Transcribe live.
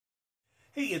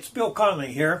Hey, it's Bill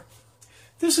Conley here.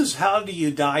 This is how do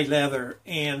you dye leather,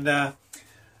 and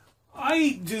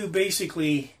I do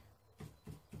basically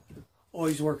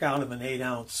always work out of an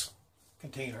 8-ounce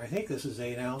container. I think this is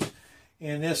 8 ounce,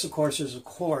 and this of course is a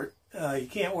quart. You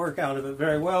can't work out of it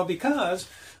very well because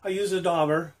I use a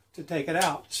Dauber to take it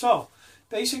out. So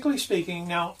basically speaking,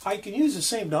 now I can use the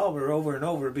same Dauber over and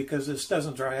over because this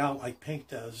doesn't dry out like pink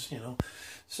does, you know.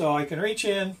 So I can reach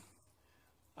in,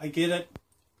 I get it,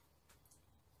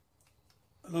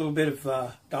 a little bit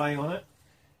of dye on it,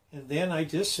 and then I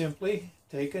just simply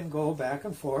take and go back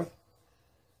and forth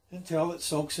until it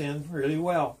soaks in really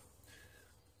well.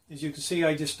 As you can see,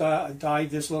 I just dyed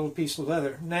this little piece of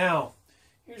leather. Now,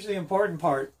 here's the important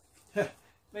part.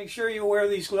 Make sure you wear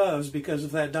these gloves, because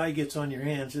if that dye gets on your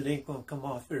hands, it ain't going to come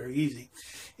off very easy.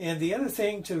 And the other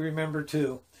thing to remember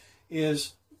too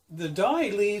is the dye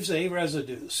leaves a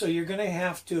residue, so you're going to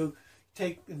have to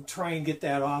take and try and get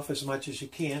that off as much as you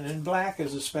can. And black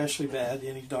is especially bad,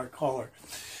 any dark color.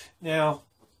 Now,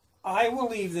 I will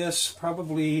leave this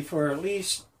probably for at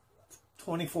least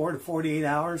 24 to 48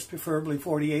 hours, preferably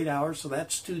 48 hours, so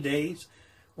that's 2 days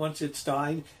once it's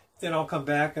dyed. Then I'll come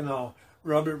back and I'll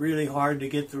rub it really hard to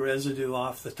get the residue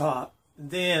off the top.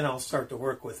 Then I'll start to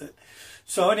work with it.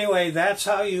 So anyway, that's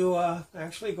how you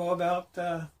actually go about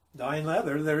dyeing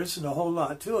leather. There isn't a whole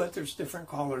lot to it. There's different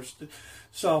colors.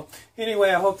 So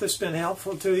anyway, I hope this has been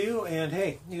helpful to you. And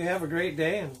hey, you have a great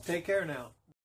day and take care now.